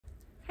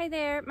Hi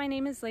there, my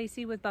name is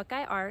Lacey with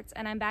Buckeye Arts,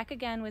 and I'm back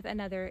again with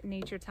another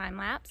nature time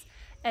lapse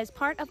as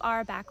part of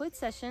our Backwood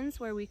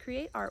Sessions where we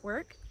create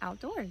artwork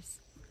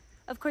outdoors.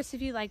 Of course,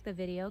 if you like the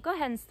video, go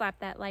ahead and slap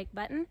that like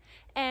button,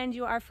 and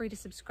you are free to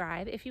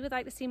subscribe if you would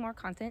like to see more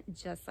content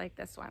just like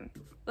this one.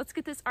 Let's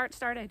get this art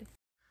started.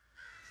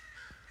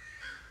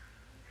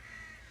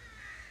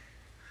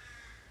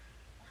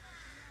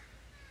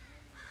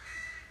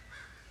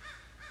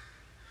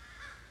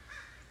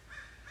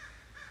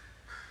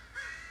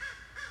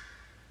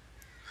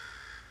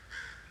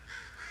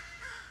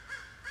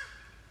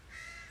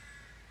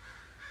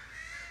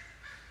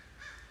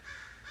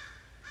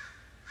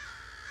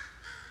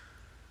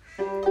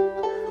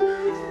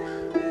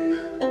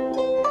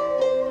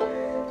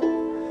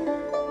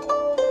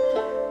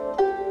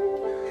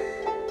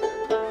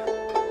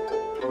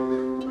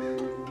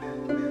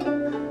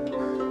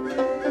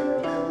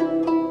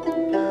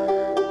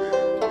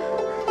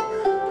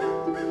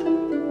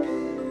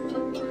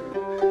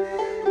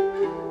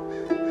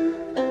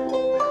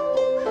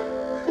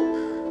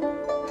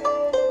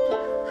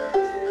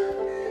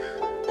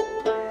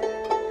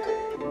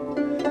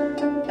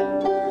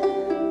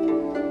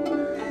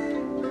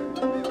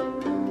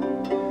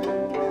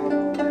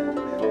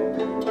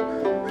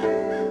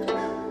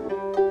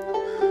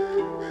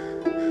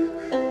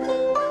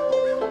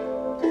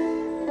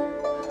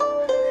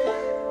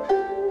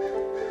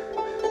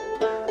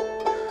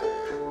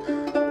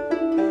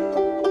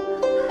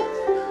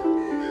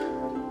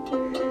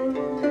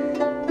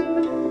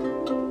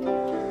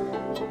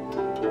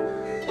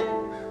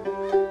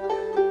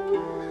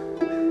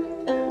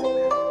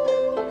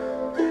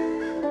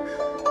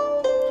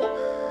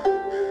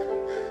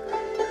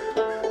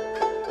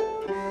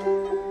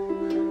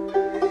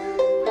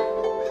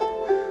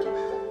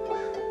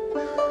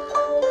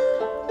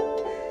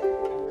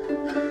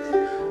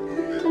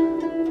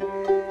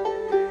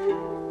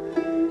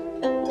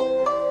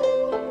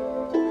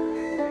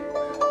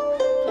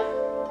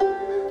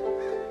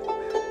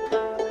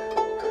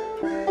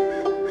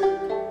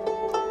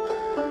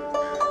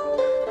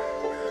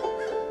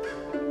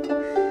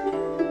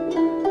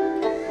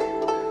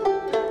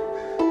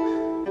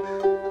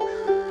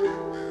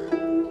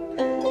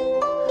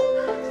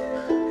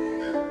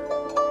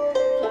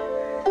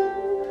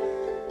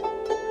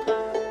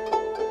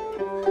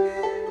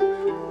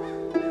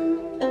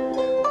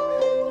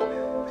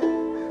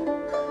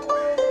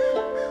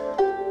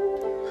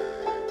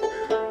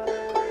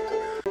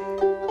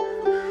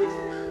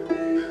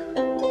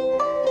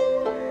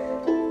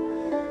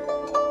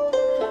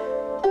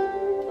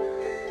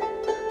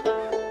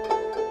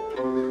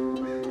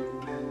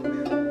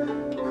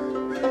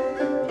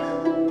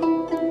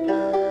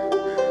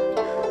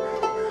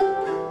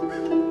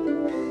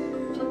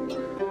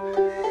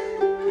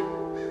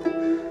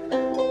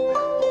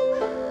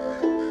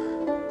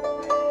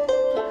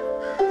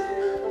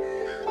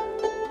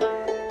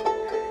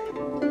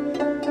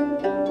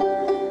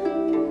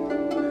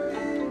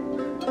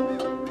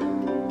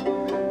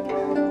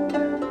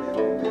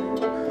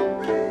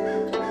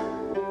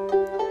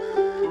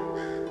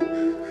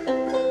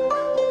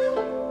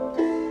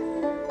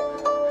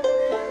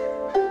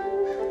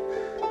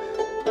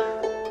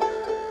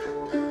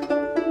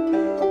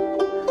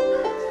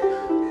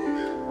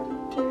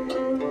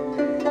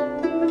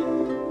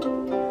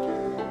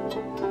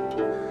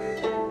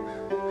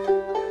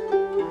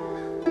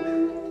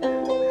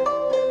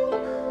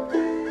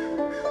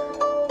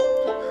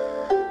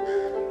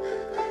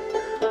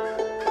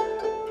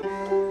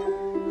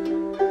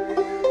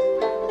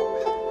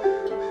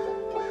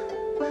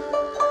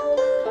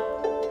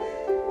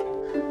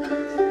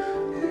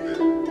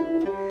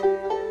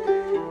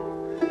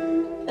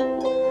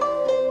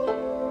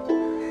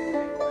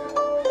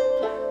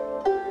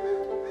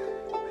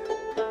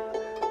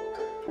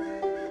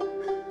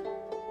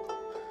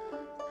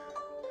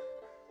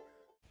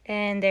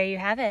 And there you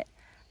have it.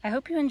 I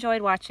hope you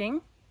enjoyed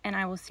watching, and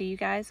I will see you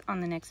guys on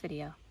the next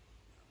video.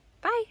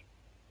 Bye!